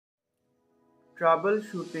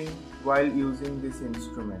Troubleshooting while using this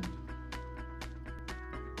instrument.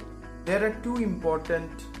 There are two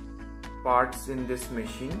important parts in this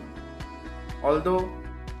machine. Although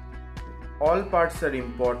all parts are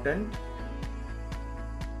important: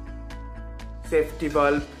 safety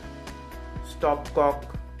valve, stopcock,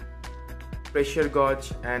 pressure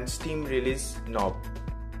gauge and steam release knob.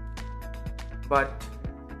 But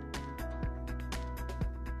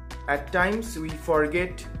at times we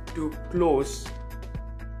forget to close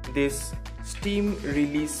this steam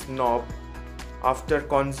release knob after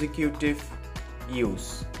consecutive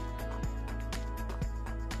use.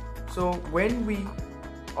 So when we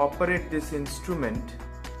operate this instrument,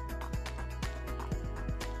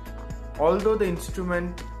 although the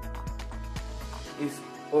instrument is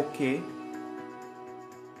okay,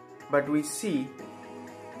 but we see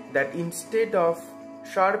that instead of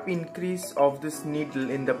sharp increase of this needle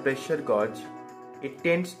in the pressure gauge, it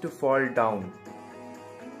tends to fall down,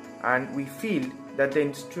 and we feel that the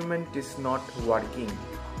instrument is not working.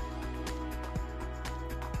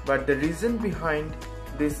 But the reason behind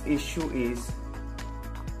this issue is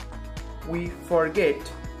we forget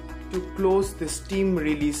to close the steam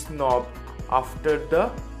release knob after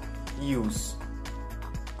the use.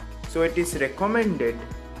 So it is recommended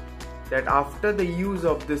that after the use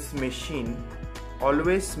of this machine,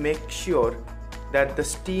 always make sure that the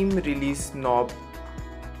steam release knob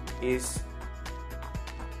is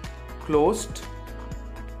closed,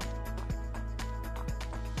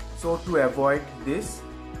 so to avoid this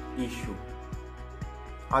issue.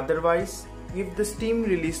 Otherwise, if the steam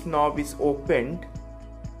release knob is opened,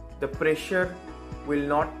 the pressure will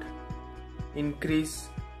not increase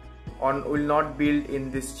or will not build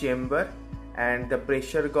in this chamber, and the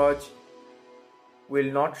pressure gauge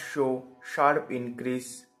will not show sharp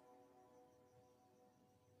increase,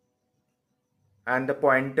 and the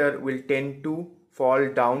pointer will tend to fall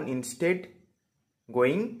down instead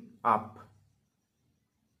going up.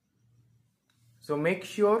 So make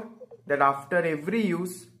sure that after every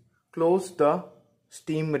use, close the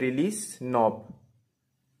steam release knob.